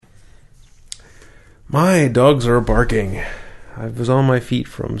My dogs are barking. I was on my feet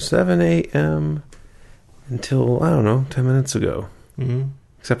from 7 a.m. until, I don't know, 10 minutes ago. Mm-hmm.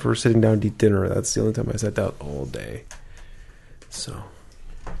 Except for sitting down to eat dinner. That's the only time I sat down all day. So.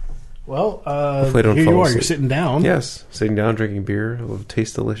 Well, hopefully I don't here fall you are. asleep. You're sitting down. Yes. Sitting down, drinking beer. It will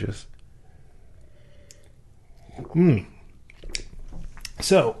taste delicious.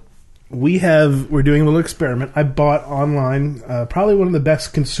 So, we're doing a little experiment. I bought online probably one of the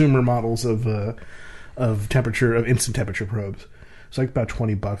best consumer models of instant temperature probes. It's like about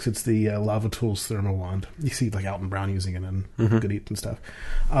 $20. It's the Lava Tools Thermal Wand. You see like Alton Brown using it in Good Eats and stuff.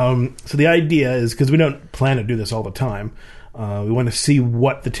 So the idea is, because we don't plan to do this all the time, we want to see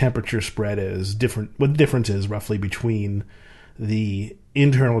what the temperature spread is, what the difference is roughly between the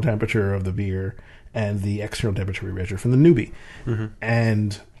internal temperature of the beer and the external temperature we measure from the newbie. Mm-hmm.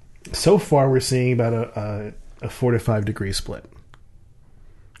 And so far we're seeing about a 4 to 5 degree split.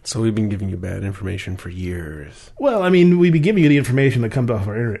 So we've been giving you bad information for years. Well, I mean, we'd be giving you the information that comes off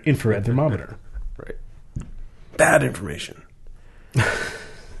our infrared thermometer. Right. Bad information.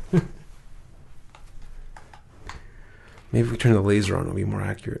 Maybe if we turn the laser on, it'll be more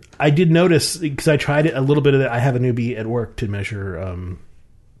accurate. I did notice, because I tried it a little bit of that. I have a newbie at work to measure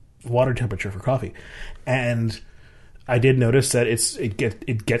water temperature for coffee. And I did notice that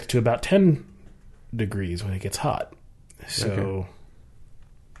it gets to about 10 degrees when it gets hot. So... Okay.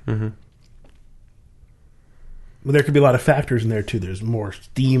 Mm-hmm. Well, there could be a lot of factors in there too. There's more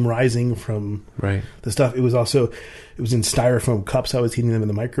steam rising from the stuff. It was in styrofoam cups. I was heating them in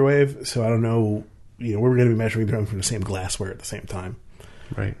the microwave, so I don't know. We're going to be measuring them from the same glassware at the same time.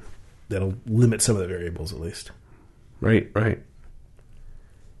 Right. That'll limit some of the variables at least. Right.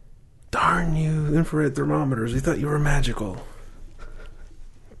 Darn you, infrared thermometers! We thought you were magical.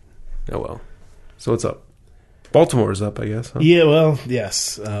 Oh well. So what's up? Baltimore's up, I guess. Huh? Yeah, well,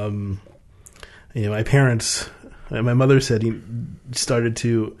 yes. My parents, my mother said he started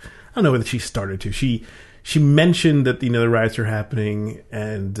to. I don't know whether she started to. She mentioned that the riots are happening,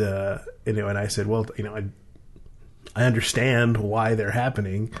 and and I said, well, I understand why they're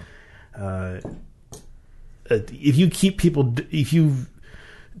happening. If you keep people, if you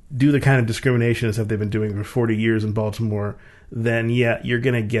do the kind of discrimination and stuff they've been doing for 40 years in Baltimore, then yeah, you're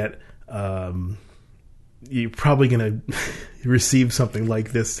gonna get. You're probably going to receive something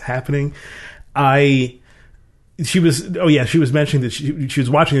like this happening. She was mentioning that she was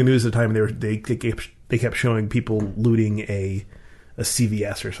watching the news at the time, and they kept showing people looting a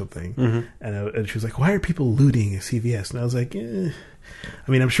CVS or something, and she was like, "Why are people looting a CVS?" And I was like, I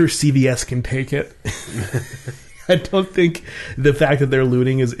mean, I'm sure CVS can take it. I don't think the fact that they're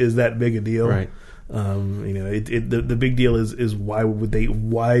looting is that big a deal, right? The big deal is why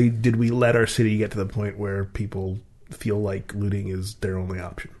did we let our city get to the point where people feel like looting is their only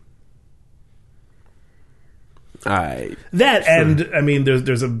option? And I mean,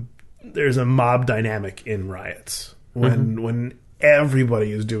 there's a mob dynamic in riots. When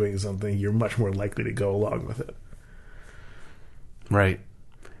everybody is doing something, you're much more likely to go along with it. Right.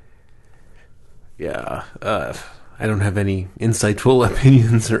 Yeah. I don't have any insightful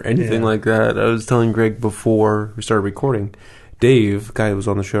opinions or anything like that. I was telling Greg before we started recording, Dave, the guy who was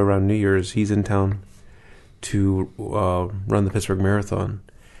on the show around New Year's, he's in town to run the Pittsburgh Marathon.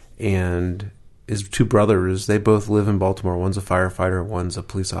 And his two brothers, they both live in Baltimore. One's a firefighter, one's a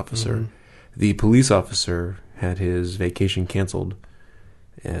police officer. Mm-hmm. The police officer had his vacation canceled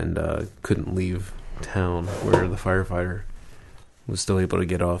and couldn't leave town, where the firefighter was still able to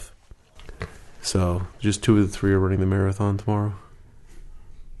get off. So, just 2 of the 3 are running the marathon tomorrow.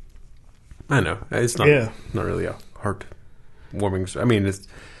 I know. It's not really a heartwarming... I mean, it's...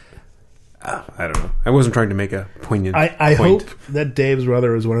 I don't know. I wasn't trying to make a poignant I point. hope that Dave's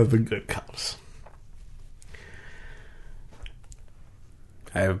brother is one of the good cops.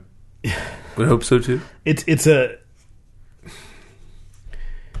 I would hope so, too. Here's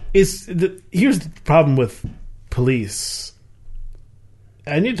the problem with police...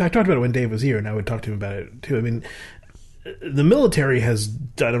 I talked about it when Dave was here, and I would talk to him about it too. I mean, the military has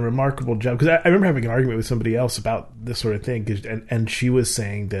done a remarkable job, because I remember having an argument with somebody else about this sort of thing, and she was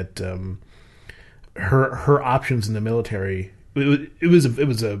saying that her options in the military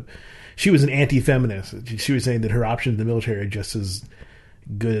she was an anti-feminist. She was saying that her options in the military are just as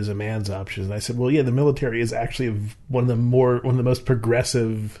good as a man's options. And I said, well, yeah, the military is actually one of the most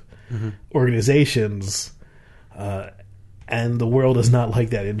progressive organizations. And the world is not like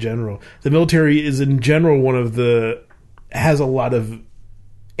that in general. The military is in general has a lot of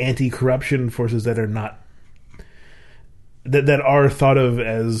anti-corruption forces that are not that are thought of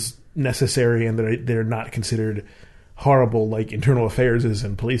as necessary, and that are not considered horrible like internal affairs is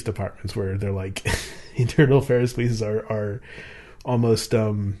in police departments, where they're like internal affairs police are almost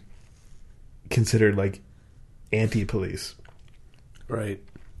considered like anti-police. Right.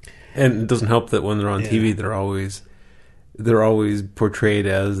 And it doesn't help that when they're on TV, they're always portrayed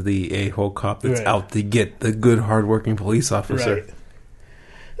as the a-hole cop that's out to get the good, hardworking police officer.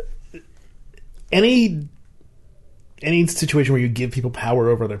 Right. Any situation where you give people power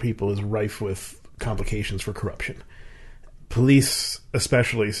over other people is rife with complications for corruption. Police,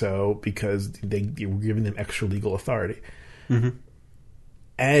 especially so, because you're giving them extra legal authority. Mm-hmm.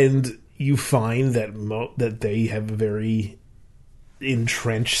 And you find that they have very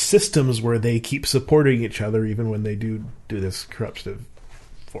entrenched systems where they keep supporting each other even when they do this corruptive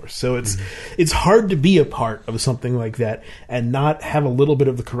force. So it's hard to be a part of something like that and not have a little bit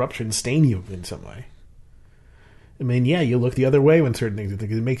of the corruption stain you in some way. I mean, yeah, you look the other way when certain things,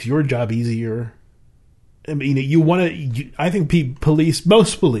 because it makes your job easier. I mean, I think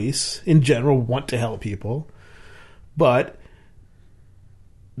most police in general want to help people, but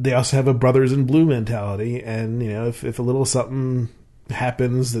they also have a brothers in blue mentality, and if a little something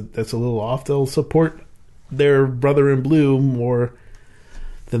happens that's a little off, they'll support their brother in blue more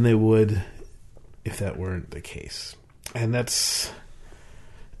than they would if that weren't the case. And that's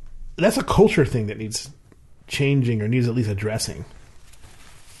a culture thing that needs changing, or needs at least addressing.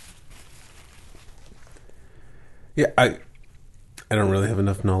 Yeah, I don't really have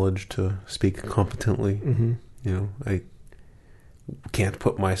enough knowledge to speak competently. Mm-hmm. I can't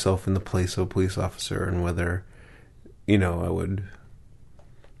put myself in the place of a police officer, and whether I would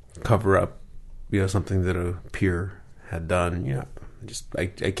cover up something that a peer had done. I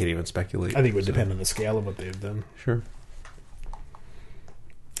can't even speculate. I think it would depend on the scale of what they've done. Sure.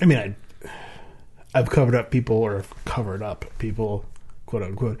 I mean, I've covered up people, quote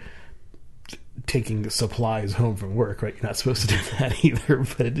unquote, taking supplies home from work. Right? You're not supposed to do that either,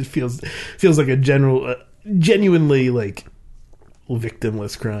 but it just feels like a genuinely like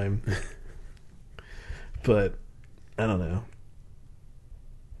victimless crime. But I don't know.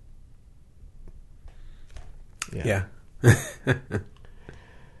 Yeah.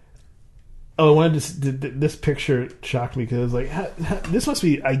 Oh, I wanted to. This picture shocked me because like this must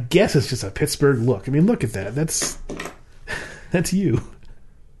be. I guess it's just a Pittsburgh look. I mean, look at that. That's you.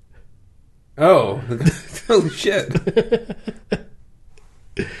 Oh, holy shit!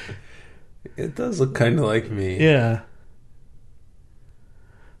 It does look kind of like me. Yeah.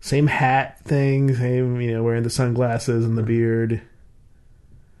 Same hat thing. Same, wearing the sunglasses and the beard.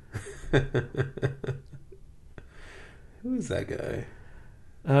 Who's that guy?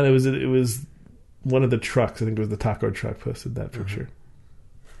 It was one of the trucks. I think it was the taco truck posted that picture.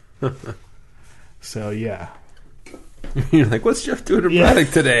 So yeah. You're like, what's Jeff doing in Braddock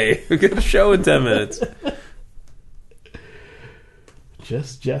today? We got a show in 10 minutes.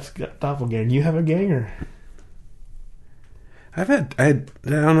 Just Jeff's got doppelganger. You have a ganger. I don't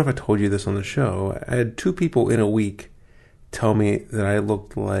know if I told you this on the show. I had 2 people in a week tell me that I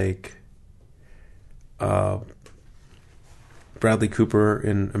looked like Bradley Cooper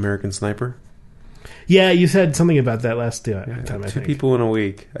in American Sniper. Yeah, you said something about that last time. I 2 think. people in a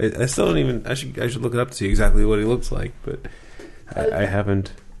week. I still don't even. I should look it up to see exactly what he looks like, but I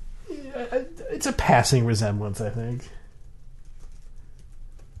haven't. It's a passing resemblance, I think.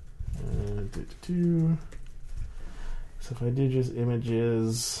 So if I do just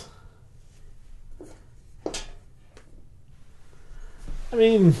images, I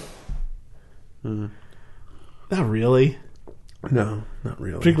mean, not really. No, not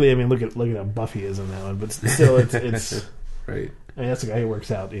really. Particularly, I mean, look at how Buffy is in that one, but still, it's right. I mean, that's a guy who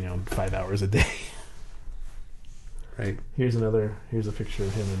works out, 5 hours a day. Right. Here's a picture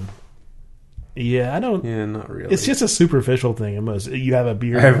of him, and yeah, not really. It's just a superficial thing. Almost, you have a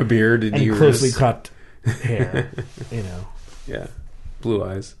beard. I have a beard and ears. Closely cropped hair. Yeah, blue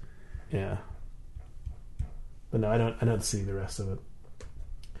eyes. Yeah, but no, I don't see the rest of it.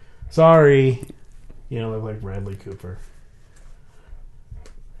 Sorry, you don't look like Bradley Cooper.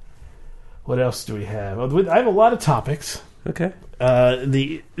 What else do we have? I have a lot of topics. Okay.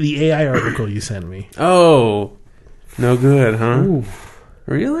 The AI article you sent me. Oh, no good, huh? Ooh.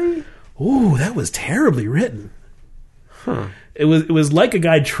 Really? Ooh, that was terribly written. Huh. It was like a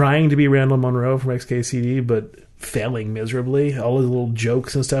guy trying to be Randall Monroe from XKCD, but failing miserably. All the little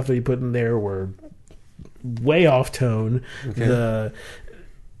jokes and stuff that he put in there were way off tone. Okay.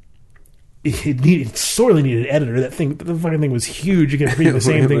 It sorely needed an editor. The fucking thing was huge. You can read the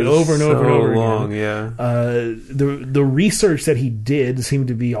same thing over and over and over long, again. Yeah. The research that he did seemed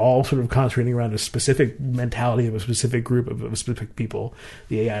to be all sort of concentrating around a specific mentality of a specific group of specific people,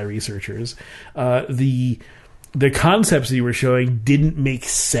 the AI researchers. The the concepts that you were showing didn't make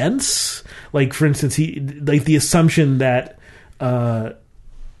sense. Like, for instance, the assumption that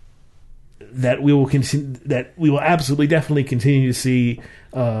that we will absolutely definitely continue to see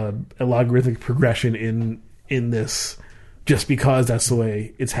a logarithmic progression in this, just because that's the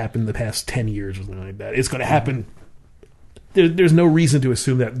way it's happened the past 10 years or something like that. It's going to happen. There's no reason to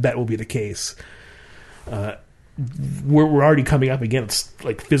assume that will be the case. We're already coming up against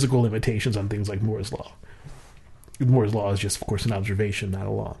like physical limitations on things like Moore's law. Moore's law is just, of course, an observation, not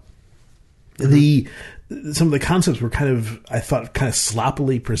a law. Some of the concepts were I thought, kind of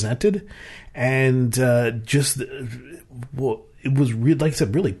sloppily presented, and it was like I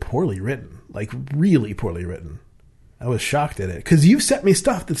said, really poorly written. Like, really poorly written. I was shocked at it, because you've sent me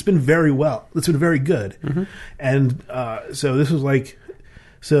stuff that's been very good, and so this was like,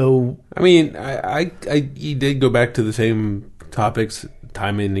 so. I mean, I you did go back to the same topics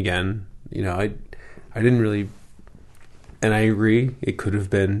time and again. You know, I didn't really, and I agree, it could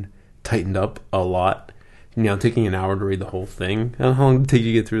have been tightened up a lot. You know, taking an hour to read the whole thing. How long did it take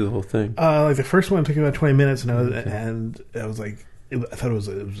you to get through the whole thing? Like the first one took about 20 minutes, and I was like, I thought it was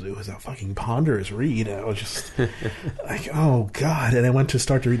a fucking ponderous read. And I was just like, oh god! And I went to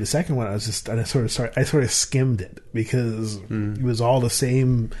start to read the second one. I sort of skimmed it, because it was all the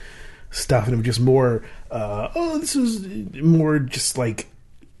same stuff, and it was just more. This is more just like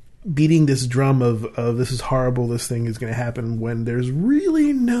beating this drum of this is horrible, this thing is going to happen, when there's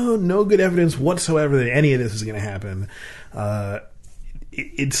really no good evidence whatsoever that any of this is going to happen.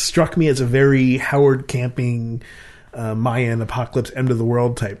 It struck me as a very Howard Camping Mayan apocalypse, end of the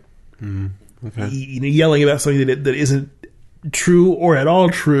world type. Okay. Yelling about something that isn't true or at all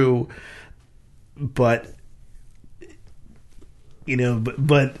true, but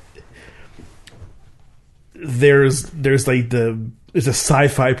but there's like there's a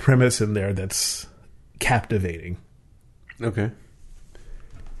sci-fi premise in there that's captivating. Okay.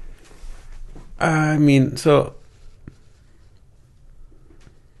 I mean, so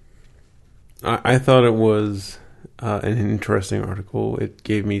I thought it was an interesting article. It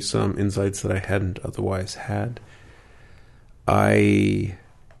gave me some insights that I hadn't otherwise had. I'm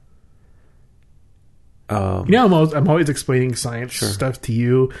always explaining science stuff to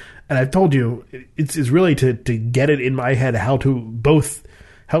you, and I've told you it's really to get it in my head how to both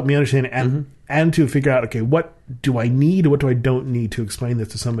help me understand and to figure out, okay, what do I need, what do I don't need to explain this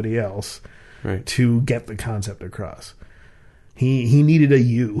to somebody else, right, to get the concept across. He needed a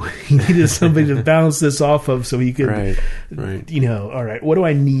you. He needed somebody to bounce this off of, so he could, right. All right, what do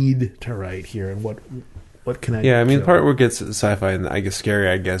I need to write here, and what can I? Yeah, I mean, the part where it gets sci-fi and I guess scary,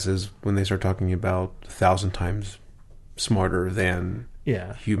 I guess, is when they start talking about 1,000 times smarter than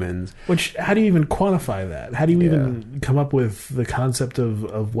humans. Which, how do you even quantify that? How do you even come up with the concept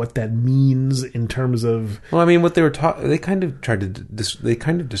of what that means in terms of? Well, I mean, what they were they kind of tried to they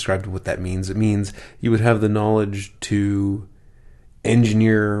kind of described what that means. It means you would have the knowledge to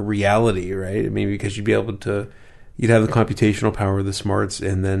engineer reality, right? I mean, because you'd have the computational power of the smarts,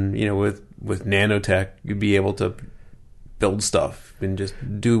 and then with nanotech, you'd be able to build stuff and just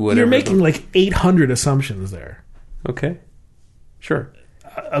do whatever. You're making like 800 assumptions there. Okay, sure.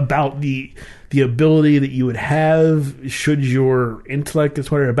 About the ability that you would have should your intellect get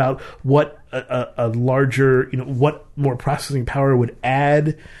smarter, about what a larger, what more processing power would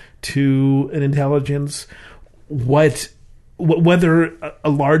add to an intelligence, whether a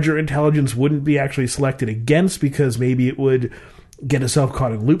larger intelligence wouldn't be actually selected against because maybe it would get itself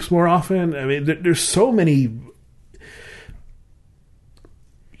caught in loops more often. I mean, there's so many,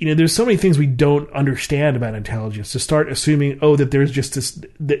 there's so many things we don't understand about intelligence to start assuming, that there's just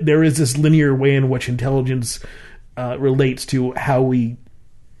there is this linear way in which intelligence relates to how we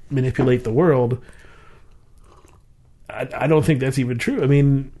manipulate the world. I don't think that's even true. I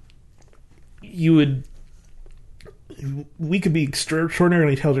mean, we could be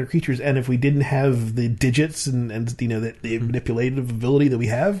extraordinarily intelligent creatures, and if we didn't have the digits and the manipulative ability that we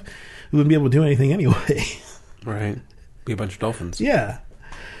have, we wouldn't be able to do anything anyway. Right. Be a bunch of dolphins. Yeah.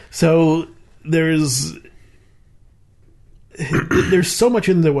 So there's so much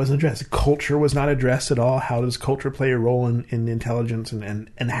in there wasn't addressed. Culture was not addressed at all. How does culture play a role in intelligence, and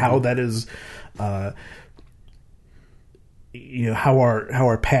how that is, how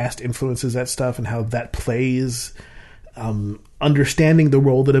our past influences that stuff, and how that plays. Understanding the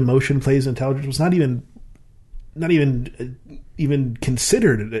role that emotion plays in intelligence was not even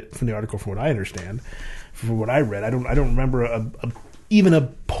considered from the article, from what I understand, from what I read. I don't remember even a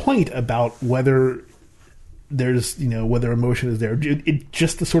point about whether there's whether emotion is there. It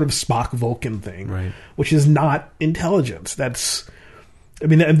just the sort of Spock Vulcan thing, right? Which is not intelligence. That's I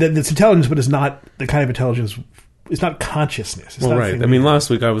mean, it's intelligence, but it's not the kind of intelligence. It's not consciousness. It's well, not right. I mean, last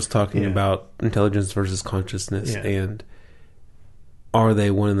week I was talking about intelligence versus consciousness, and are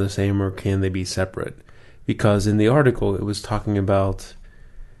they one and the same, or can they be separate? Because in the article, it was talking about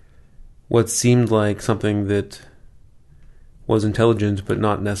what seemed like something that was intelligent, but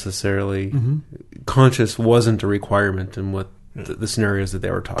not necessarily conscious. Wasn't a requirement in what the scenarios that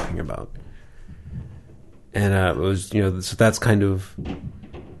they were talking about. And it was, so that's kind of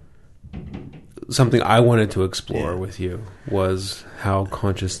something I wanted to explore with you, was how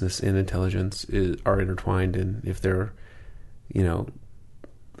consciousness and intelligence are intertwined, and if they're,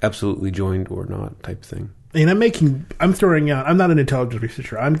 absolutely joined or not, type thing. And I'm throwing out, I'm not an intelligence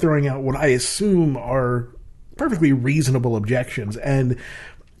researcher, I'm throwing out what I assume are perfectly reasonable objections, and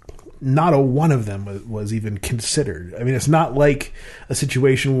not a one of them was even considered. I mean, it's not like a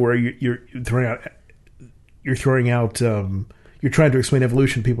situation where you're trying to explain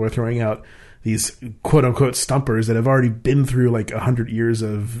evolution. People are throwing out these quote unquote stumpers that have already been through like 100 years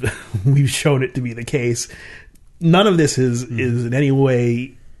of we've shown it to be the case. None of this is in any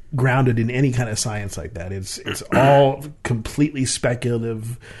way grounded in any kind of science like that. It's all completely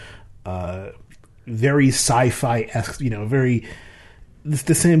speculative, very sci-fi-esque, very, it's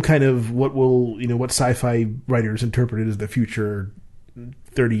the same kind of what sci-fi writers interpreted as the future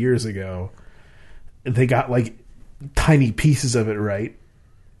 30 years ago. They got like tiny pieces of it right,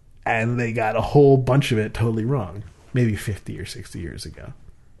 and they got a whole bunch of it totally wrong, maybe 50 or 60 years ago.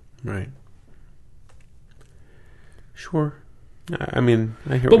 Right. Sure. I mean,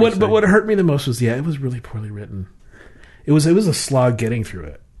 I hear but what hurt me the most was, it was really poorly written. It was a slog getting through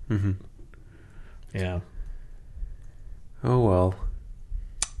it. Mm-hmm. Yeah. Oh, well.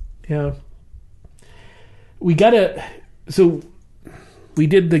 Yeah. We did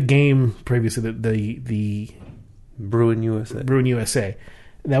the game previously, the Bruin USA.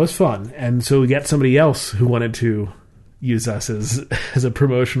 That was fun. And so we got somebody else who wanted to use us as a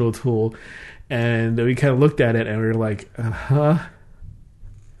promotional tool. And we kind of looked at it and we were like,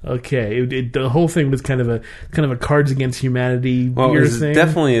 okay. The whole thing was kind of a Cards Against Humanity thing.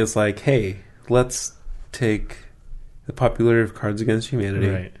 Definitely is like, hey, let's take the popularity of Cards Against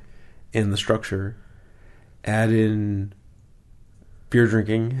Humanity and the structure, add in beer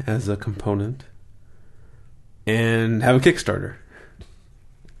drinking as a component, and have a Kickstarter.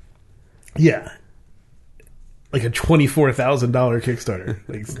 Yeah. Like a $24,000 Kickstarter.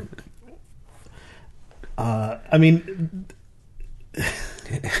 Like, I mean,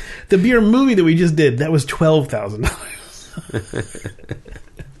 the beer movie that we just did, that was $12,000.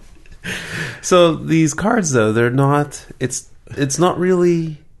 So these cards, though, they're not. It's not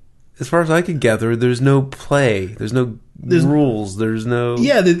really, as far as I could gather. There's no play. There's rules. There's no.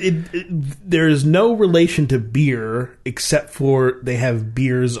 Yeah, there's no relation to beer except for they have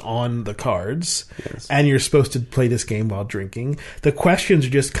beers on the cards, and you're supposed to play this game while drinking. The questions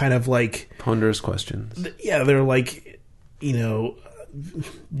are just kind of like ponderous questions. Yeah, they're like,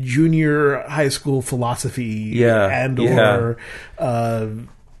 junior high school philosophy, silly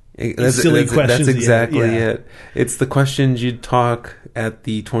questions. That's exactly it. It's the questions you'd talk at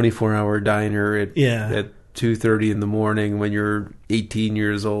the 24-hour diner at 2:30 in the morning when you're 18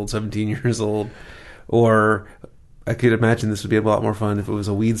 years old, 17 years old. Or I could imagine this would be a lot more fun if it was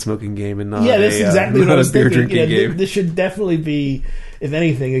a weed smoking game and not that's exactly what I was beer thinking. drinking game. This should definitely be, if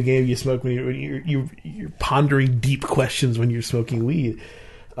anything, a game you smoke when you're pondering deep questions when you're smoking weed.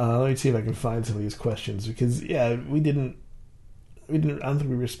 Let me see if I can find some of these questions, because we didn't. I don't think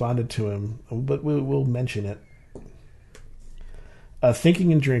we responded to him, but we'll mention it.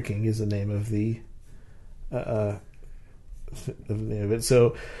 Thinking and Drinking is the name of the name of it.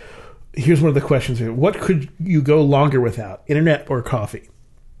 So here's one of the questions: what could you go longer without, internet or coffee?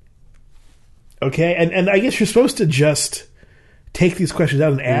 Okay, and I guess you're supposed to just take these questions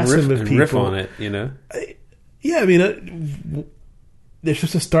out and ask them if people riff on it. I mean, they're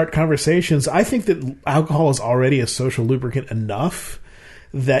supposed to start conversations. I think that alcohol is already a social lubricant enough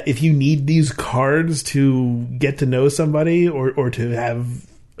that if you need these cards to get to know somebody or to have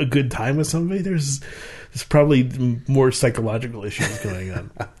a good time with somebody, there's probably more psychological issues going on.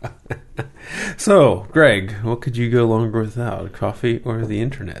 So, Greg, what could you go longer without, coffee or the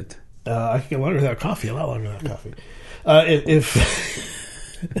internet? I could go longer without coffee, a lot longer without coffee.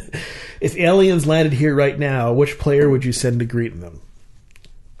 If aliens landed here right now, which player would you send to greet them?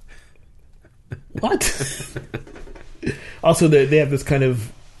 What? Also, they have this kind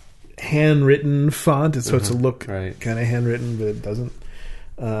of handwritten font. It's supposed to look kind of handwritten, but it doesn't.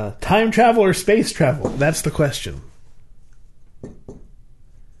 Time travel or space travel? That's the question.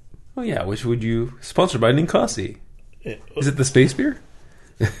 Oh yeah, which would you... Sponsored by Ninkasi. Is it the space beer?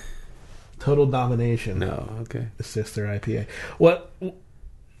 Total Domination. No, okay. Sister IPA.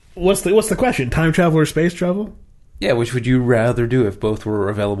 What's the question? Time travel or space travel? Yeah, which would you rather do if both were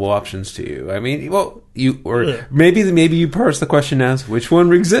available options to you? I mean, well, maybe you parse the question as which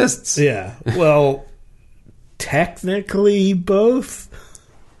one exists. Yeah. Well, technically both.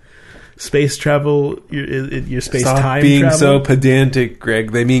 Space travel, your space Stop time being travel. so pedantic,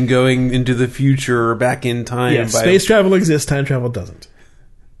 Greg. They mean going into the future or back in time. Yeah, space travel exists, time travel doesn't.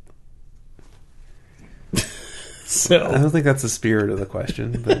 So I don't think that's the spirit of the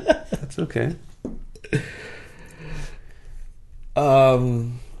question, but that's okay.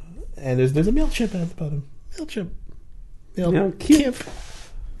 And there's a MailChimp at the bottom. MailChimp.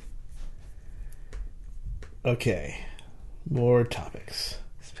 Okay. More topics.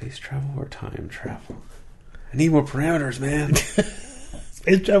 Space travel or time travel? I need more parameters, man.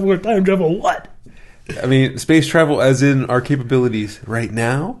 Space travel or time travel, what? I mean, space travel as in our capabilities right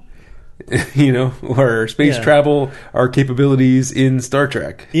now, or space travel, our capabilities in Star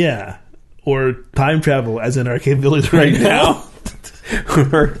Trek. Yeah. Or time travel as in our capabilities right now.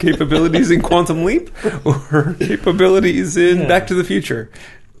 Or capabilities in Quantum Leap, or capabilities in Back to the Future.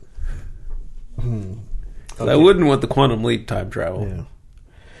 Okay. I wouldn't want the Quantum Leap time travel. Yeah.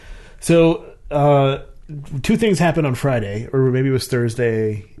 So, two things happened on Friday, or maybe it was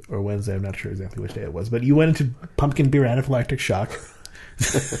Thursday or Wednesday. I'm not sure exactly which day it was. But you went into pumpkin beer anaphylactic shock.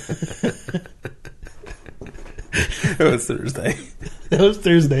 It was Thursday. It was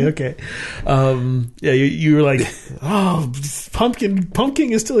Thursday, okay. Yeah, you were like, oh,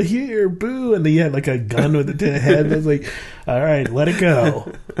 pumpkin is still here, boo. And then you had like a gun with it to the head. And I was like, all right, let it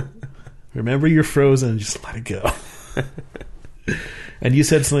go. Remember you're frozen, just let it go. And you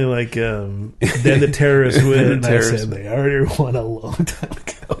said something like, then the terrorists win. And I said, they already won a long time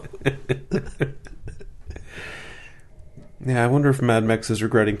ago. Yeah, I wonder if Mad Max is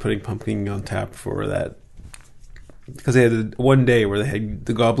regretting putting pumpkin on tap for that. Because they had one day where they had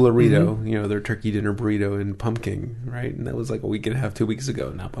the Gobblerito, their turkey dinner burrito and pumpkin, right? And that was like a week and a half, 2 weeks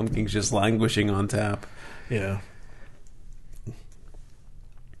ago. Now pumpkin's just languishing on tap. Yeah.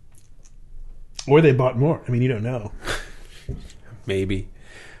 Or they bought more. I mean, you don't know. Maybe.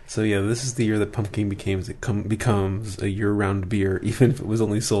 So yeah, this is the year that pumpkin becomes a year-round beer, even if it was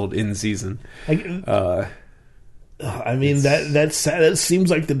only sold in season. I mean, that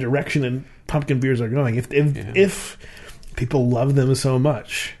seems like the direction in pumpkin beers are going. If people love them so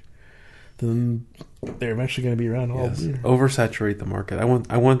much, then they're eventually going to be around all year. Oversaturate the market. I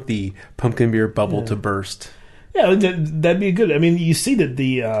want the pumpkin beer bubble to burst. Yeah, that'd be good. I mean, you see that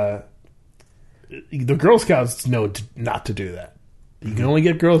the Girl Scouts know not to do that. You can only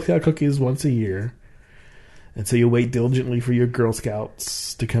get Girl Scout cookies once a year, and so you wait diligently for your Girl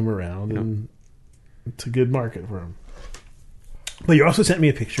Scouts to come around, and it's a good market for them. But you also sent me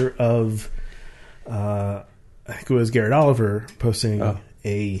a picture of, I think it was Garrett Oliver posting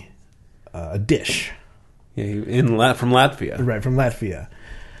a dish. Yeah, from Latvia. Right, from Latvia.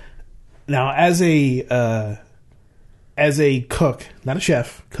 Now, as a cook, not a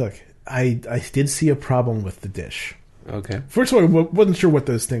chef, cook, I did see a problem with the dish. Okay. First of all, I wasn't sure what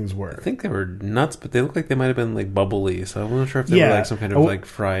those things were. I think they were nuts, but they looked like they might have been like bubbly, so I wasn't sure if they were like some kind of like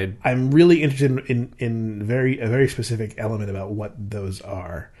fried. I'm really interested in a very specific element about what those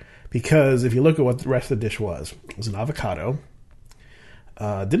are, because if you look at what the rest of the dish was, it was an avocado.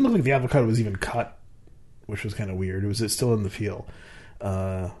 Didn't look like the avocado was even cut, which was kind of weird. Was it still in the peel?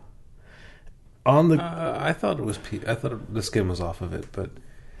 I thought it was. I thought the skin was off of it, but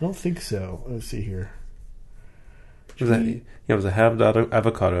I don't think so. Let's see here. It was a halved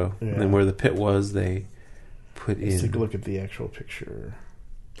avocado, and then where the pit was, they put in. Let's take a look at the actual picture.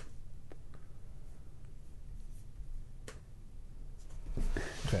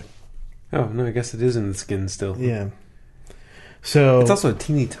 Okay. Oh no, I guess it is in the skin still. Yeah. So it's also a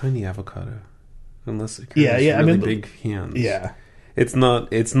teeny tiny avocado, unless it really big hands. Yeah. It's not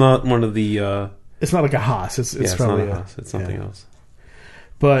one of the. It's not like a Haas. It's probably not a Haas. It's something else.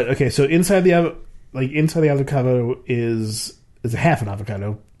 But okay, so inside the avocado is a half an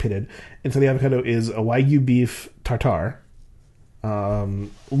avocado pitted. Inside the avocado is a Wagyu beef tartare.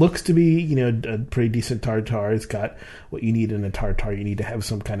 Looks to be a pretty decent tartare. It's got what you need in a tartare. You need to have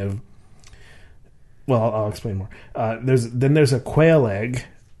some kind of. Well, I'll explain more. There's a quail egg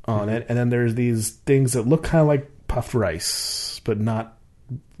on it, and then there's these things that look kind of like puffed rice, but not.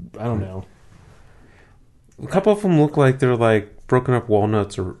 I don't know. A couple of them look like they're like broken up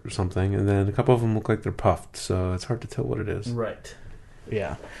walnuts or something, and then a couple of them look like they're puffed, so it's hard to tell what it is. Right.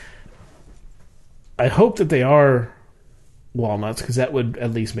 Yeah. I hope that they are walnuts, because that would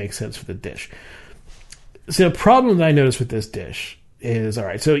at least make sense for the dish. So the problem that I noticed with this dish is all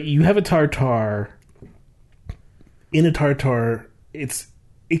right. So you have a tartare. In a tartare, it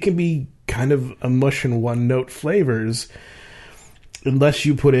can be kind of a mush and one-note flavors, unless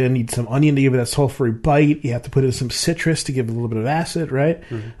you need some onion to give it that sulfury bite. You have to put in some citrus to give it a little bit of acid, right?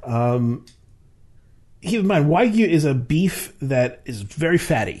 Mm-hmm. Keep in mind, Wagyu is a beef that is very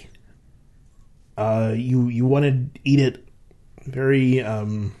fatty. You want to eat it very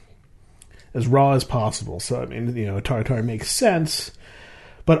as raw as possible. So, I mean, a tartare makes sense.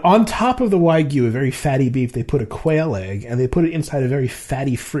 But on top of the Wagyu, a very fatty beef, they put a quail egg, and they put it inside a very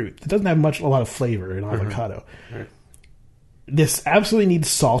fatty fruit. It doesn't have a lot of flavor in avocado. Mm-hmm. Right. This absolutely needs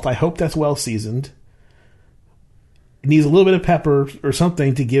salt. I hope that's well seasoned. It needs a little bit of pepper or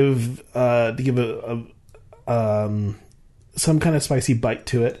something to give some kind of spicy bite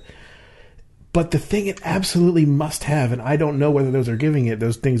to it. But the thing it absolutely must have, and I don't know whether those are giving it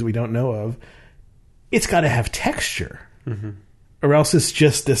those things we don't know of, it's got to have texture. Mm-hmm. Or else it's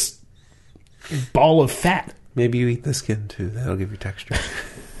just this ball of fat. Maybe you eat the skin too. That'll give you texture.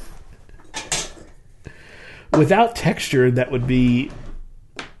 Without texture, that would be...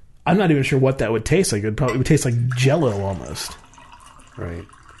 I'm not even sure what that would taste like. It would taste like Jell-O almost. Right.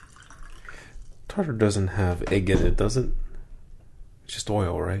 Tartare doesn't have egg in it, does it? It's just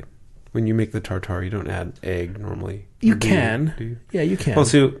oil, right? When you make the tartare, you don't add egg normally. You can. Do you? Yeah, you can. Well,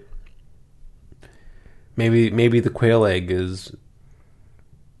 so maybe the quail egg is,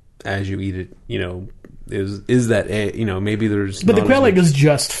 as you eat it, is that egg, maybe there's... But the quail egg is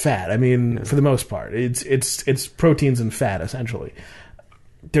just fat. I mean, yeah. For the most part. It's proteins and fat, essentially.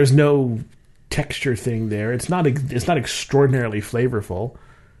 There's no texture thing there. It's not extraordinarily flavorful.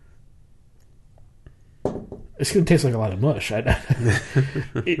 It's going to taste like a lot of mush.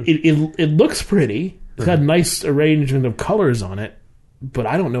 It looks pretty. It's got a nice arrangement of colors on it, but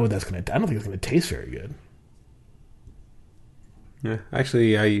I don't know what that's going to... I don't think it's going to taste very good. Yeah,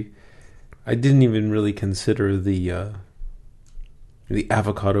 actually, I didn't even really consider the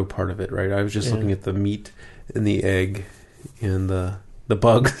avocado part of it, right? I was just looking at the meat and the egg and the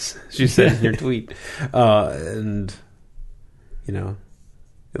bugs, as you said in your tweet. And,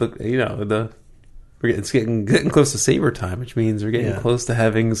 it's getting close to saber time, which means we're getting close to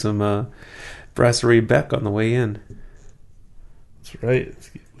having some brasserie Beck on the way in. That's right.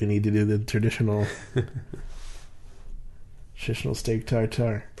 We need to do the traditional steak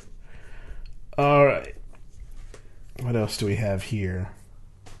tartare. All right. What else do we have here?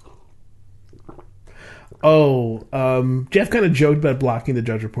 Oh, Jeff kind of joked about blocking the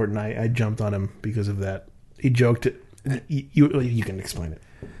Judge Report, and I jumped on him because of that. He joked it. You can explain it.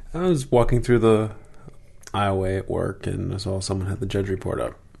 I was walking through the aisleway at work, and I saw someone had the Judge Report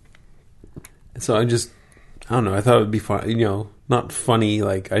up. And so I don't know, I thought it would be fun, not funny,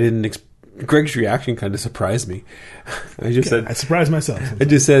 like I didn't Greg's reaction kind of surprised me. I surprised myself. I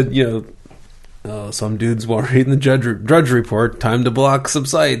just said, some dudes while reading the Drudge Report, time to block some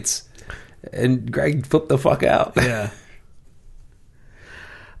sites. And Greg flipped the fuck out. Yeah.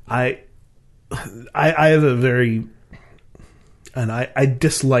 I have a very... And I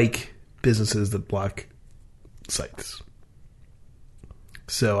dislike businesses that block sites.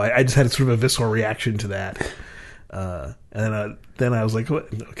 So I just had sort of a visceral reaction to that. And then I was like,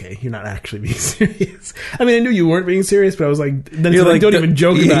 what? Okay, you're not actually being serious. I mean, I knew you weren't being serious, but I was like, then you're like, don't even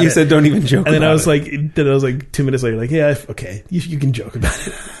joke about it. You said don't even joke about it. And then I was like 2 minutes later, like, yeah, okay, you can joke about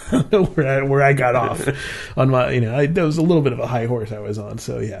it. I don't know where I got off on my, there was a little bit of a high horse I was on,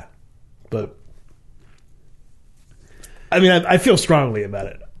 so yeah. But, I mean, I feel strongly about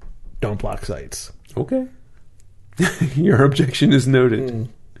it. Don't block sites. Okay. Your objection is noted.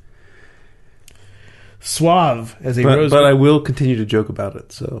 Suave as a rosemary... But I will continue to joke about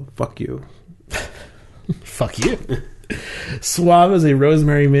it, so fuck you. Fuck you. Suave is a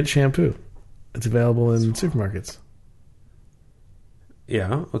rosemary mint shampoo. It's available in supermarkets.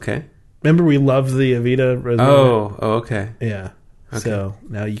 Yeah, okay. Remember we loved the Avita rosemary? Oh, okay. Yeah. Okay. So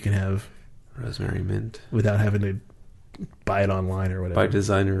now you can have... rosemary mint. Without having to buy it online or whatever. By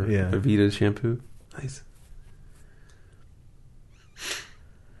designer Avita shampoo. Nice.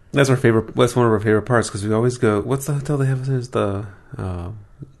 That's our favorite. That's one of our favorite parts because we always go. What's the hotel they have? There's the.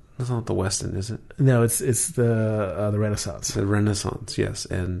 That's not the Westin, is it? No, it's the Renaissance. The Renaissance, yes.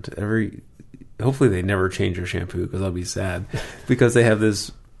 And hopefully they never change their shampoo because I'll be sad because they have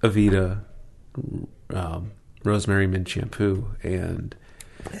this Avita rosemary mint shampoo and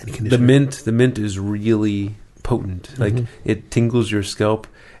the mint is really potent. Like it tingles your scalp.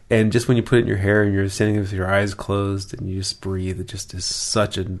 And just when you put it in your hair and you're standing there with your eyes closed and you just breathe, it just is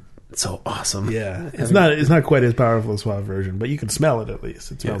so awesome. Yeah, it's not quite as powerful as Suave version, but you can smell it at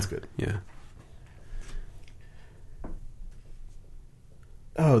least. It smells good. Yeah.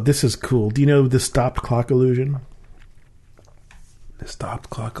 Oh, this is cool. Do you know the stopped clock illusion? The stopped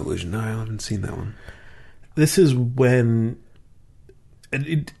clock illusion. No, I haven't seen that one. This is when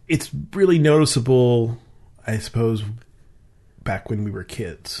it's really noticeable, I suppose, back when we were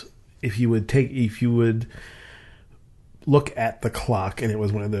kids. If you would look at the clock and it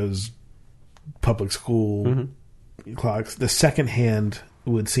was one of those public school clocks, the second hand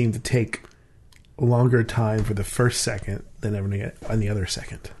would seem to take longer time for the first second than on the other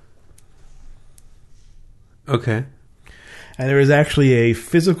second. Okay. And there is actually a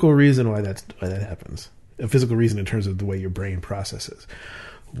physical reason why that happens. A physical reason in terms of the way your brain processes.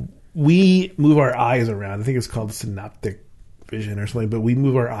 We move our eyes around. I think it's called synoptic vision or something. But we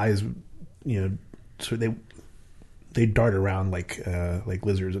move our eyes, so they dart around like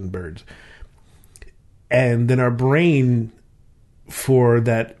lizards and birds. And then our brain, for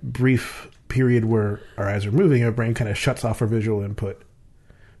that brief period where our eyes are moving, our brain kind of shuts off our visual input,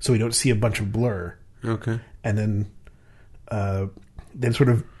 so we don't see a bunch of blur. Okay. And then sort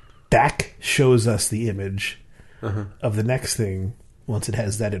of back shows us the image of the next thing once it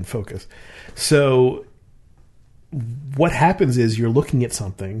has that in focus. So what happens is you're looking at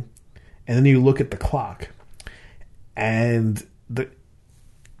something, and then you look at the clock, and the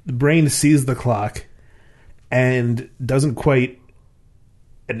brain sees the clock and doesn't quite,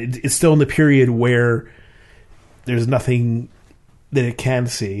 and it's still in the period where there's nothing that it can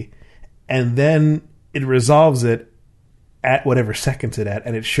see, and then it resolves it at whatever seconds it at,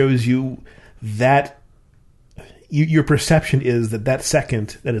 and it shows you that your perception is that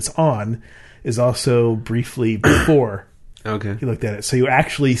second that it's on is also briefly before Okay. you looked at it. So you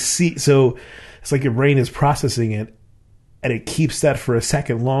actually see, so it's like your brain is processing it, and it keeps that for a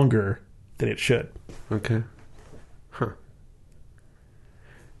second longer than it should. Okay. Huh.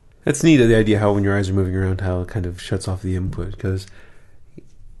 That's neat, the idea how when your eyes are moving around, how it kind of shuts off the input. Because,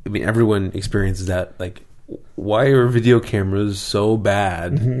 I mean, everyone experiences that. Like, why are video cameras so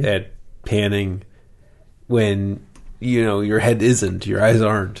bad at panning when, your head isn't, your eyes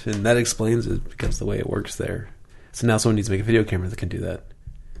aren't? And that explains it, because the way it works there. So now someone needs to make a video camera that can do that.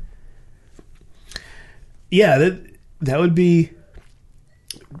 Yeah, that would be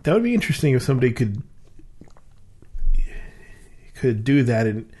interesting if somebody could do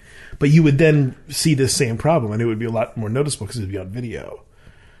that, but you would then see the same problem, and it would be a lot more noticeable because it would be on video.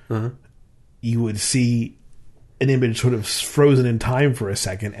 You would see an image sort of frozen in time for a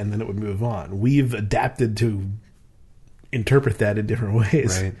second, and then it would move on. We've adapted to interpret that in different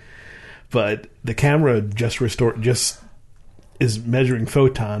ways, right? But the camera just is measuring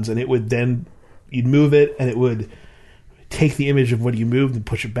photons, and it would then, you'd move it, and it would take the image of what you moved and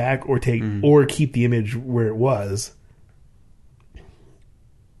push it back, or or keep the image where it was.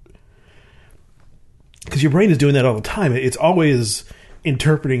 Because your brain is doing that all the time. It's always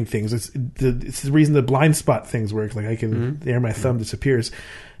interpreting things. It's the reason the blind spot things work. Like I can, there my thumb disappears,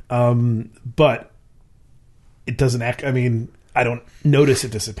 but it doesn't act. I mean, I don't notice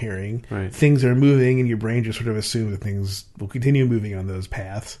it disappearing. Right. Things are moving, and your brain just sort of assumes that things will continue moving on those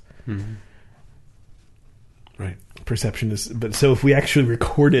paths. Right. Perception is, but so if we actually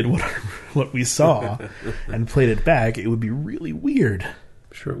recorded what we saw and played it back, it would be really weird.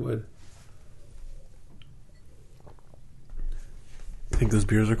 Sure it would. Think those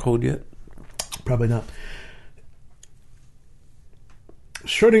beers are cold yet? Probably not.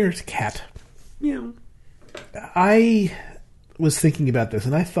 Schrodinger's cat. Yeah. I was thinking about this,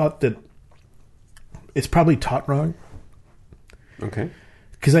 and I thought that it's probably taught wrong. Okay.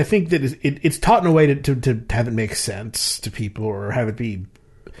 Because I think that it's taught in a way to have it make sense to people, or have it be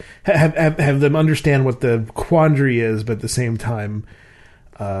have them understand what the quandary is, but at the same time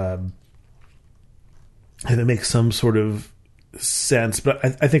have it make some sort of sense. But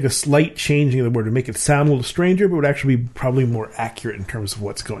I think a slight changing of the word would make it sound a little stranger, but would actually be probably more accurate in terms of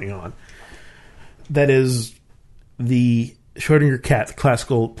what's going on. That is, the Schrodinger cat, the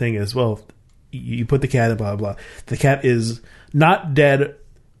classical thing is, well, you put the cat in blah, blah, blah. The cat is not dead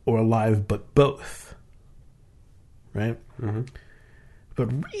or alive, but both. Right? But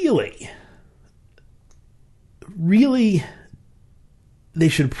really, they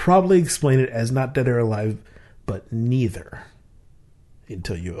should probably explain it as not dead or alive, but neither,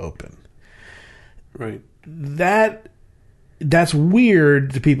 until you open. Right. That's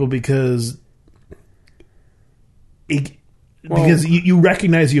weird to people because you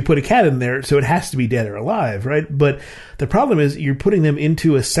recognize you put a cat in there, so it has to be dead or alive, right? But the problem is you're putting them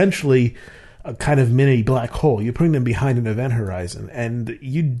into essentially a kind of mini black hole. You're putting them behind an event horizon, and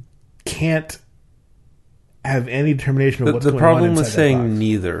you can't have any determination of what's going on inside that box. The problem with saying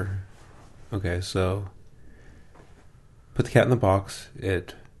neither. Okay, so put the cat in the box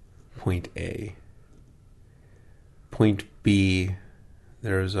at point A. Point B,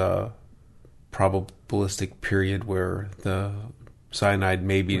 there's a probabilistic period where the cyanide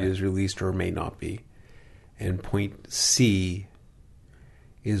maybe is released or may not be. And point C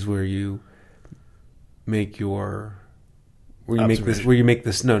is where you make your where you make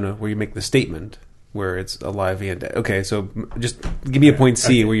the statement where it's alive and dead. Okay, so just give me a point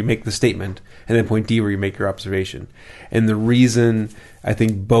C where you make the statement, and then point D where you make your observation. And the reason I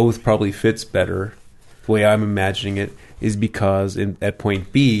think both probably fits better, the way I'm imagining it, is because at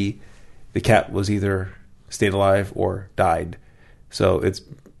point B, the cat was either stayed alive or died.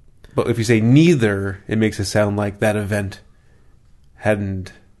 But if you say neither, it makes it sound like that event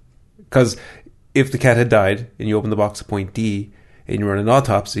hadn't. Because if the cat had died and you open the box at point D and you run an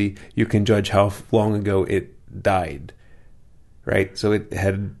autopsy, you can judge how long ago it died, right? So it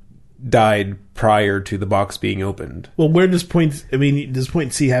had died prior to the box being opened. Well, where does point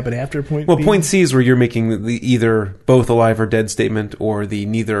C happen after point B? Well, point C is where you're making the either both alive or dead statement, or the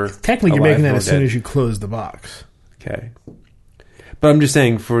neither. Technically, you're making that as soon as you close the box. Okay. But I'm just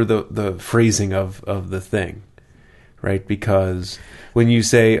saying for the phrasing of the thing, right? Because when you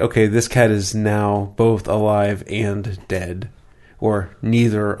say, okay, this cat is now both alive and dead, or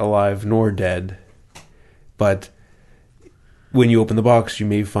neither alive nor dead, but when you open the box, you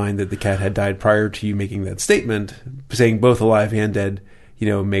may find that the cat had died prior to you making that statement. Saying both alive and dead,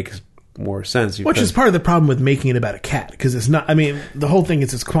 makes more sense. Which is part of the problem with making it about a cat, because it's not. I mean, the whole thing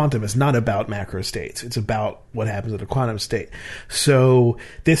is it's quantum. It's not about macro states. It's about what happens at a quantum state. So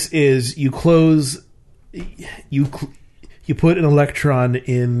this is you close, you put an electron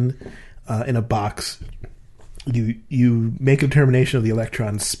in a box. You make a determination of the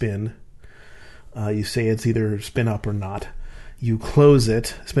electron's spin. You say it's either spin up or not. You close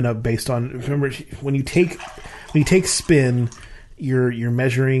it, spin up based on. Remember, when you take spin, you're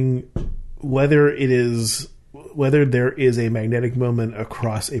measuring whether there is a magnetic moment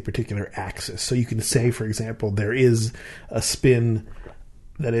across a particular axis. So you can say, for example, there is a spin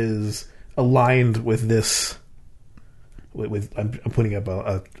that is aligned with this. I'm putting up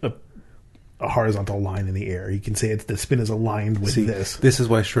a horizontal line in the air. You can say the spin is aligned with this. This is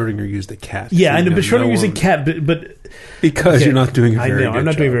why Schrodinger used a cat. Yeah, I know, but Schrodinger used a cat, but because you're not doing a very good job. I'm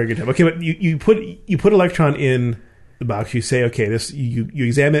not doing a very good job. Okay, but you put electron in the box. You say, okay, this you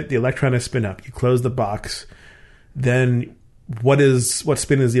examine it. The electron is spin up. You close the box. Then what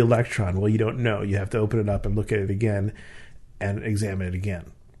spin is the electron? Well, you don't know. You have to open it up and look at it again and examine it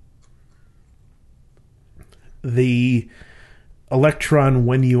again. The electron,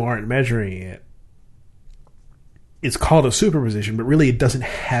 when you aren't measuring it, it's called a superposition, but really it doesn't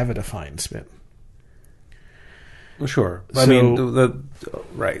have a defined spin. Well, sure.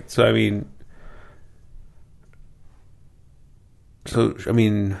 Right. So,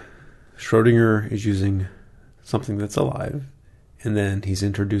 Schrodinger is using something that's alive, and then he's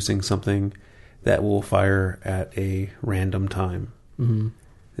introducing something that will fire at a random time. Mm-hmm.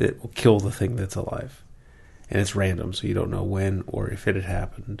 That will kill the thing that's alive. And it's random, so you don't know when or if it had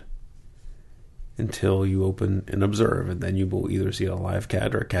happened until you open and observe, and then you will either see a live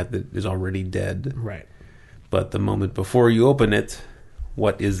cat or a cat that is already dead. Right. But the moment before you open it,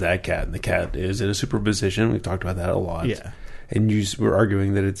 what is that cat? And the cat is in a superposition. We've talked about that a lot. Yeah. And you were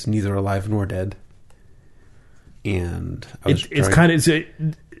arguing that it's neither alive nor dead. And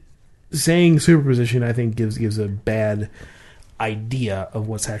saying superposition, I think, gives a bad idea of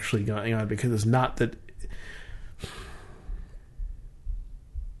what's actually going on, because it's not that.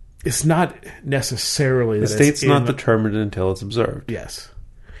 It's not necessarily the state's not determined until it's observed. Yes.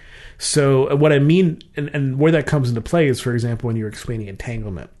 So what I mean, and where that comes into play is, for example, when you're explaining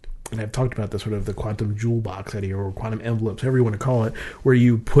entanglement. And I've talked about this sort of the quantum jewel box idea, or quantum envelopes, however you want to call it, where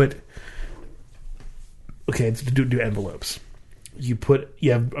you put. Okay, do envelopes. You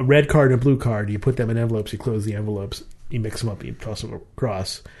have a red card and a blue card. You put them in envelopes. You close the envelopes. You mix them up. And you toss them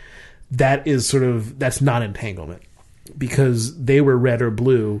across. That's not entanglement, because they were red or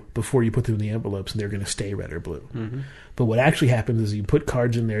blue before you put them in the envelopes, and they're going to stay red or blue. Mm-hmm. But what actually happens is you put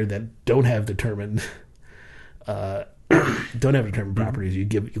cards in there that don't have determined properties. You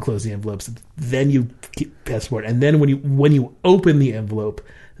close the envelopes, then you pass forward, and then when you open the envelope,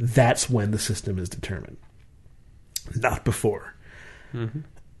 that's when the system is determined, not before. Mm-hmm.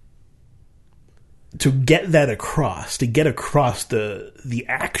 To get across the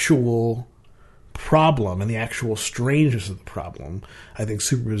actual problem and the actual strangeness of the problem, I think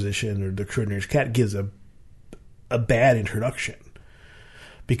superposition, or the Schrodinger's cat, gives a bad introduction,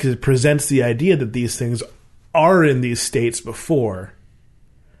 because it presents the idea that these things are in these states before,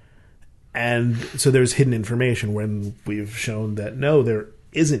 And so there's hidden information when we've shown that no, there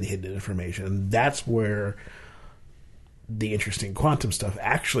isn't hidden information. And that's where the interesting quantum stuff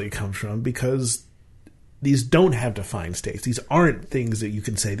actually comes from, because these don't have defined states. These aren't things that you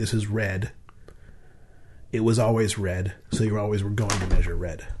can say, this is red. It was always red, so you always were going to measure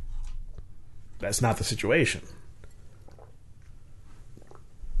red. That's not the situation.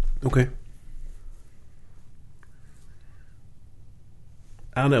 Okay.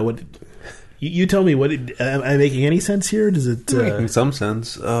 I don't know. What you tell me. What am I making any sense here? Does it making some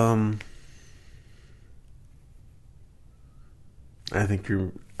sense? I think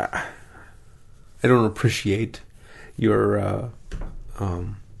you're. I don't appreciate your.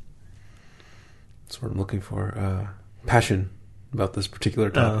 That's what I'm looking for. Passion about this particular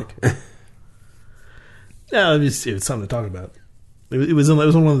topic. No, it was something to talk about. It was on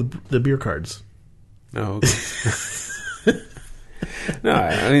one of the beer cards. Oh, okay. No,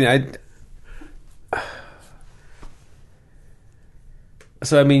 I mean,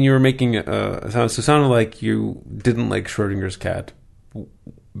 So, I mean, you were making so it sounded like you didn't like Schrodinger's cat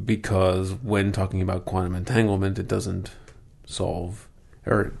because when talking about quantum entanglement, it doesn't solve,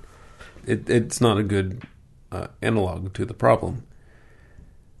 or it's not a good analog to the problem.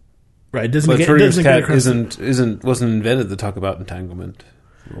 Right. But Schrodinger's cat wasn't invented to talk about entanglement,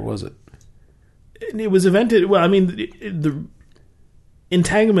 or was it? It was invented. Well, I mean, the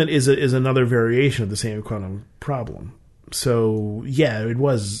entanglement is another variation of the same quantum problem. So yeah, it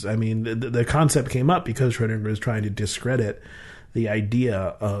was. I mean, the concept came up because Schrodinger was trying to discredit the idea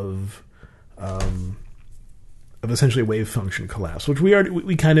of essentially wave function collapse, which we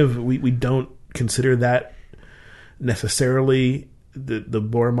don't consider that necessarily the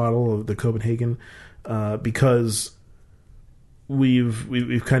Bohr model of the Copenhagen, because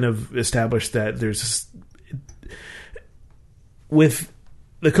we've kind of established that there's with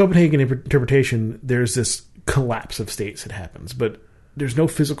the Copenhagen interpretation, there's this collapse of states that happens, but there's no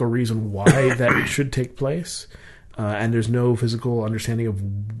physical reason why that should take place, and there's no physical understanding of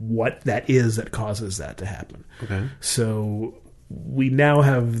what that is that causes that to happen. Okay. So we now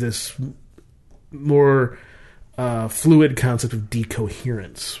have this more fluid concept of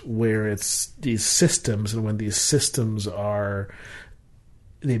decoherence, where it's these systems, and when these systems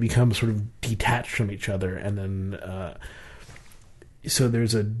they become sort of detached from each other, and then so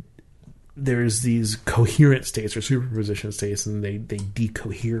there's these coherent states or superposition states, and they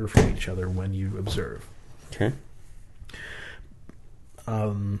decohere from each other when you observe. Okay.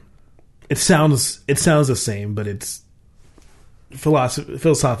 It sounds the same, but it's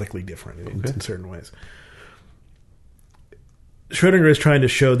philosophically different in certain ways. Schrodinger is trying to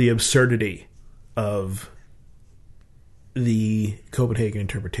show the absurdity of the Copenhagen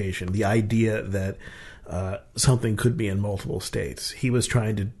interpretation, the idea that something could be in multiple states. He was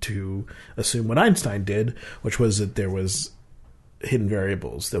trying to assume what Einstein did, which was that there was hidden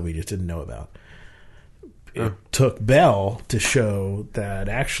variables that we just didn't know about. It took Bell to show that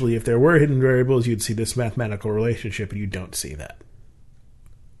actually if there were hidden variables, you'd see this mathematical relationship, and you don't see that.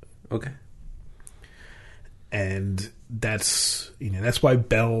 Okay. And that's why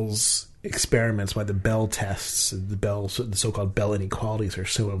Bell's experiments, why the Bell tests, the so-called Bell inequalities are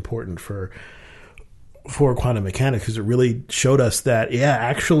so important for quantum mechanics, because it really showed us that,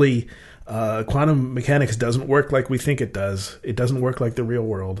 actually, quantum mechanics doesn't work like we think it does. It doesn't work like the real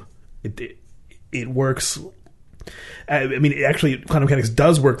world. It works. I mean, actually, quantum mechanics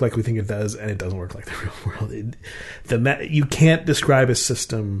does work like we think it does, and it doesn't work like the real world. You can't describe a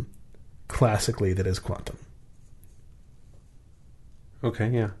system classically that is quantum. Okay,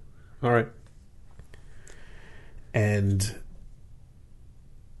 yeah. All right. And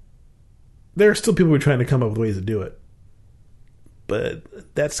there are still people who are trying to come up with ways to do it.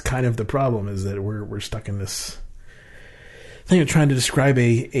 But that's kind of the problem, is that we're stuck in this thing of trying to describe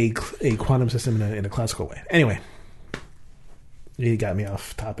a quantum system in a classical way. Anyway, you got me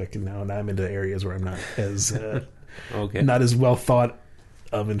off topic, and now I'm into areas where I'm not as not as well thought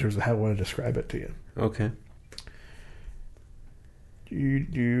of in terms of how I want to describe it to you. Okay.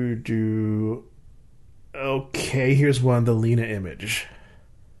 Okay, here's one, the Lena image.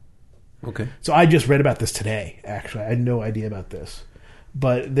 Okay. So I just read about this today, actually. I had no idea about this.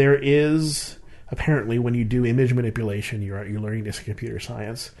 But there is, apparently, when you do image manipulation, you're learning this in computer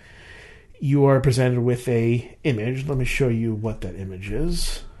science, you are presented with a image. Let me show you what that image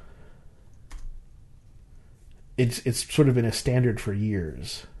is. It's sort of been a standard for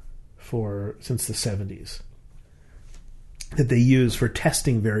years, since the 70s, that they use for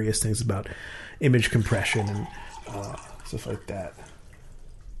testing various things about image compression and stuff like that.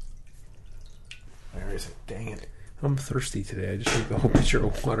 Where is it? Dang it. I'm thirsty today. I just drank the whole pitcher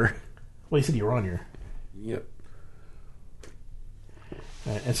of water. Well, you said you were on your... Yep.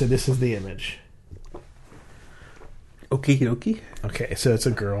 And so this is the image. Okie dokie. Okay, so it's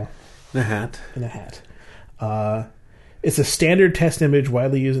a girl. In a hat. In a hat. It's a standard test image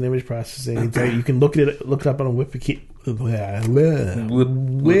widely used in image processing. You can look it up on a Wikipedia.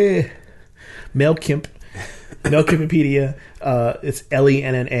 Mailchimpedia. It's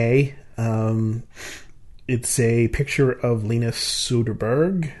Lenna. It's a picture of Lena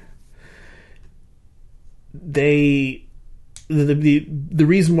Soderberg. The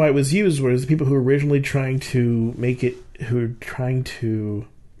reason why it was used was the people who were originally trying to make it,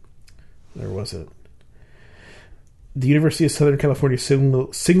 where was it? The University of Southern California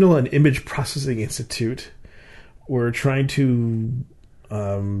Signal and Image Processing Institute were trying to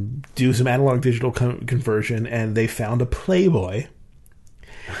do some analog digital conversion, and they found a Playboy,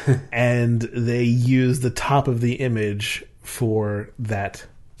 and they used the top of the image for that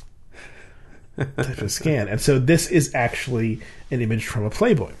type of scan. And so this is actually an image from a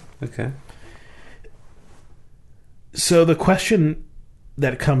Playboy. Okay. So the question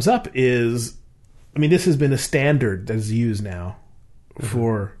that comes up is, I mean, this has been a standard that's used now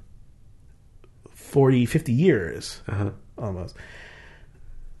for 40, 50 years. Almost.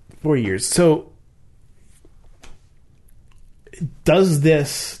 40 years. So does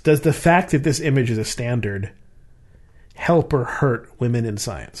the fact that this image is a standard help or hurt women in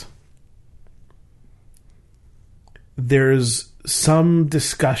science? There's some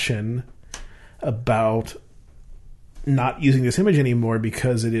discussion about not using this image anymore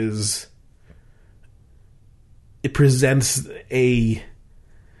because it presents a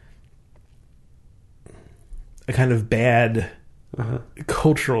kind of bad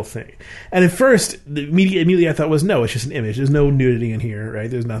cultural thing. And at first, immediately I thought was, no, it's just an image. There's no nudity in here, right?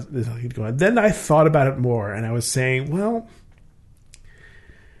 There's nothing going on. Then I thought about it more, and I was saying, well,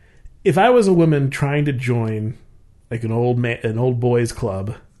 if I was a woman trying to join like an old boys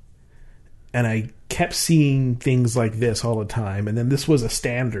club, and I kept seeing things like this all the time, and then this was a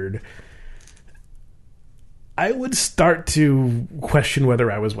standard, I would start to question whether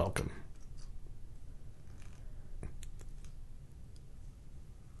I was welcome.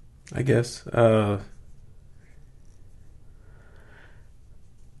 I guess.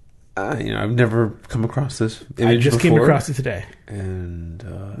 I've never come across this image I just before. came across it today, and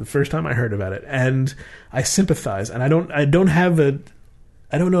the first time I heard about it, and I sympathize. And I don't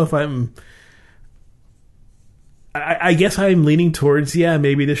know if I'm. I guess I'm leaning towards,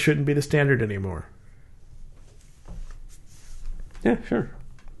 maybe this shouldn't be the standard anymore. Yeah, sure.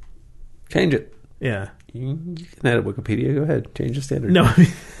 Change it. Yeah. You can edit Wikipedia. Go ahead. Change the standard. No.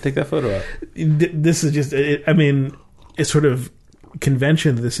 Take that photo out. This is just, it's sort of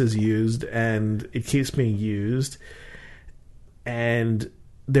convention that this is used, and it keeps being used. And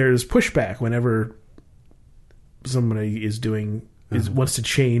there's pushback whenever somebody wants to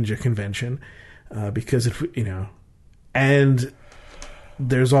change a convention, because and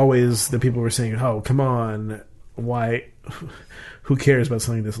there's always the people who are saying, "Oh, come on, why? Who cares about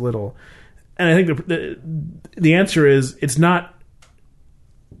something this little?" And I think the answer is, it's not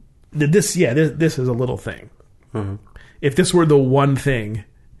that this is a little thing. Mm-hmm. If this were the one thing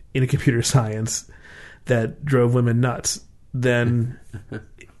in computer science that drove women nuts, then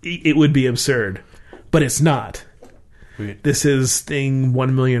it would be absurd. But it's not. Right. This is thing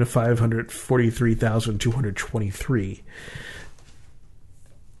 1,543,223.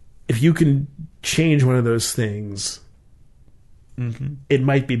 If you can change one of those things, it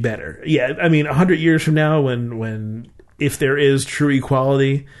might be better. Yeah, 100 years from now, when if there is true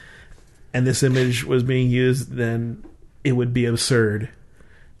equality and this image was being used, then it would be absurd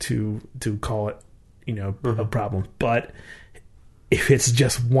to call it, a problem. But if it's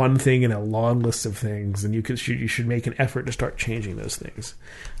just one thing in a long list of things, then you should make an effort to start changing those things.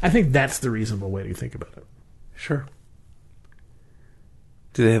 I think that's the reasonable way to think about it. Sure.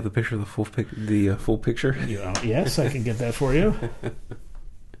 Do they have the picture of the full picture? Yes, I can get that for you. I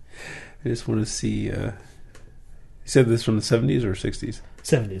just want to see. You said this from the 70s or 60s?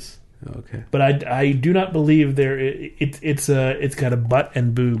 70s. Okay. But I do not believe it's got a butt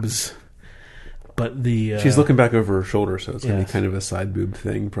and boobs. But she's looking back over her shoulder, so it's going to be Yes. kind of a side boob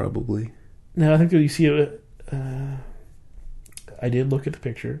thing, probably. No, I think you see I did look at the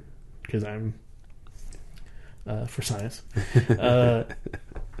picture because I'm for science. Damn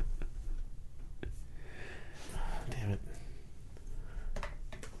it!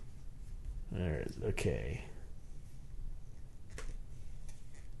 There it is. Okay.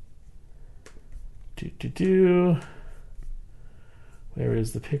 Where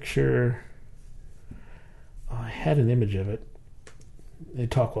is the picture? Oh, I had an image of it. They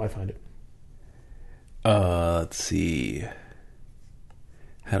talk while I find it. Let's see.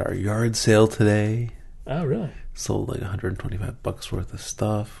 Had our yard sale today. Oh, really? Sold like $125 worth of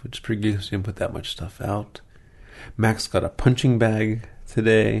stuff, which is pretty good because we didn't put that much stuff out. Max got a punching bag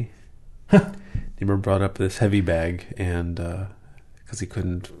today. Neighbor brought up this heavy bag, and because he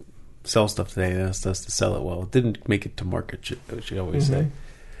couldn't sell stuff today, they asked us to sell it. Well, it didn't make it to market, she always say.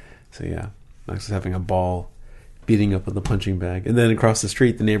 So yeah, Max is having a ball beating up on the punching bag. And then across the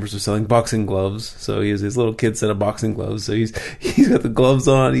street, the neighbors are selling boxing gloves. So he has his little kid set of boxing gloves. So he's got the gloves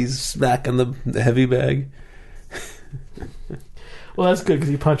on. He's smacking the heavy bag. Well, that's good because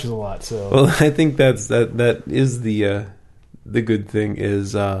he punches a lot. So well, I think that is the good thing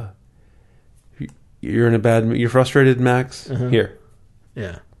is you're in a bad mood. You're frustrated, Max. Here,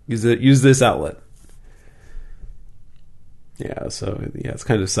 yeah, use this outlet. Yeah, so yeah, it's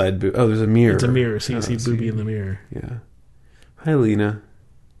kind of side boob. Oh, there's a mirror. It's a mirror, so you see Booby in the mirror. Yeah. Hi, Lena.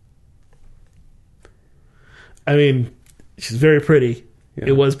 I mean, she's very pretty. Yeah.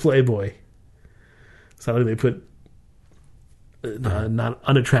 It was Playboy. It's not like they put not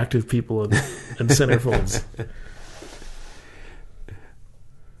unattractive people in centerfolds.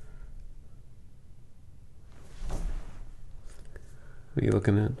 What are you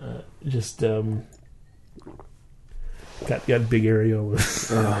looking at? Just got big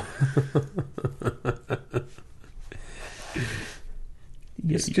areolas.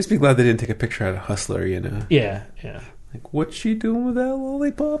 Just be glad they didn't take a picture out of Hustler, you know? Yeah. Like, what's she doing with that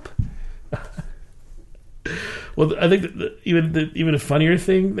lollipop? Well, I think that even a funnier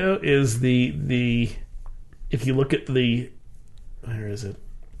thing though is the if you look at where is it?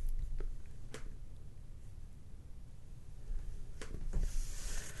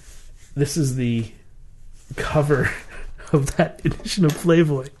 This is the cover of that edition of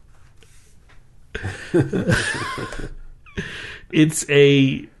Playboy. It's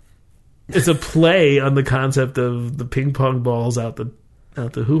a play on the concept of the ping pong balls out the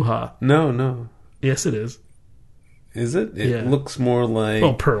hoo-ha. No. Yes, it is. Is it? It looks more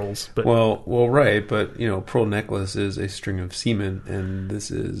like pearls. But well, right. But pearl necklace is a string of semen, and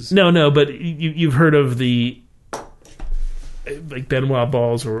this is no. But you've heard of the like Benoit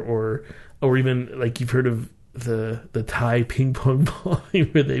balls, or even like you've heard of the Thai ping pong ball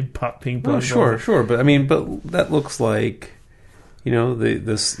where they pop ping pong. Oh, sure. But I mean, but that looks like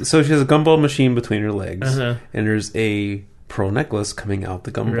so she has a gumball machine between her legs, and there's a pearl necklace coming out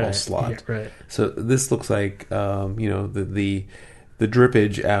the gumball slot. Yeah, right. So this looks like the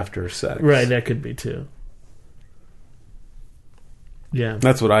drippage after sex. Right, that could be too. Yeah,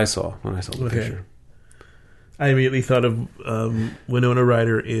 that's what I saw when I saw the picture. I immediately thought of Winona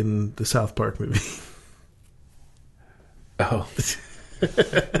Ryder in the South Park movie. Oh.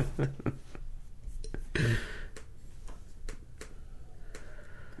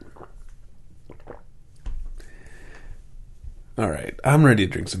 All right, I'm ready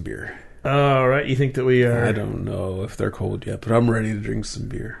to drink some beer. All right, you think that we are? I don't know if they're cold yet, but I'm ready to drink some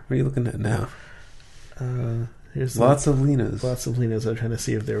beer. What are you looking at now? Here's lots of Lenas. Lots of Lenas. I'm trying to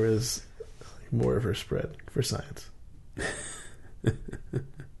see if there was more of her spread for science.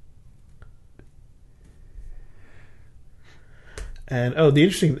 And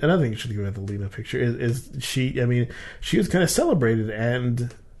the another thing you should think about the Lena picture is she. I mean, she was kind of celebrated,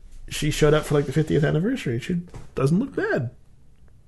 and she showed up for like the 50th anniversary. She doesn't look bad.